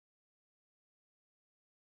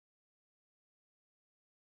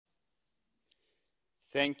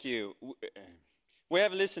Thank you. We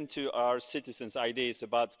have listened to our citizens' ideas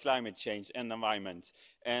about climate change and environment,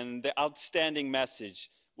 and the outstanding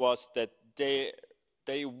message was that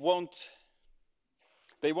they want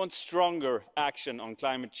stronger action on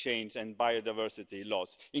climate change and biodiversity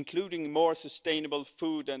loss, including more sustainable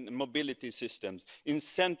food and mobility systems,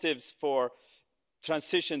 incentives for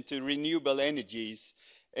transition to renewable energies,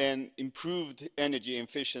 and improved energy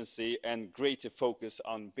efficiency and greater focus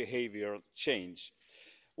on behavioral change.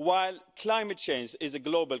 While climate change is a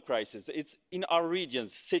global crisis, it's in our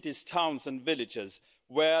regions, cities, towns and villages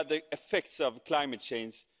where the effects of climate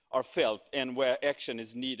change are felt and where action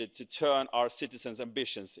is needed to turn our citizens'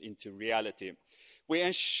 ambitions into reality. We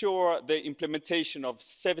ensure the implementation of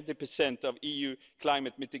 70% of EU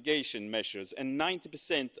climate mitigation measures and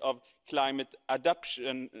 90% of climate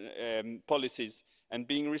adaptation policies, and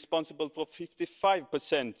being responsible for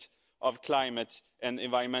 55% of climate and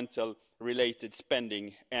environmental related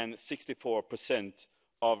spending and 64%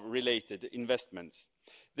 of related investments.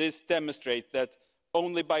 This demonstrates that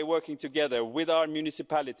only by working together with our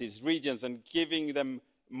municipalities, regions and giving them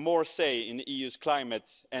more say in the EU's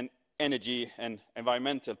climate and energy and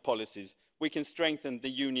environmental policies, we can strengthen the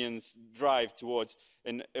Union's drive towards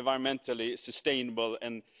an environmentally sustainable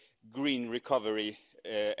and green recovery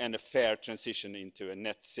and a fair transition into a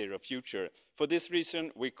net zero future. For this reason,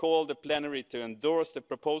 we call the plenary to endorse the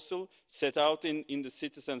proposal set out in the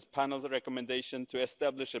Citizens' Panel's recommendation to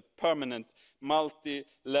establish a permanent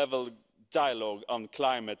multi-level dialogue on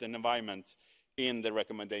climate and environment in the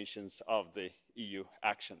recommendations of the EU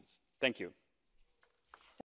actions. Thank you.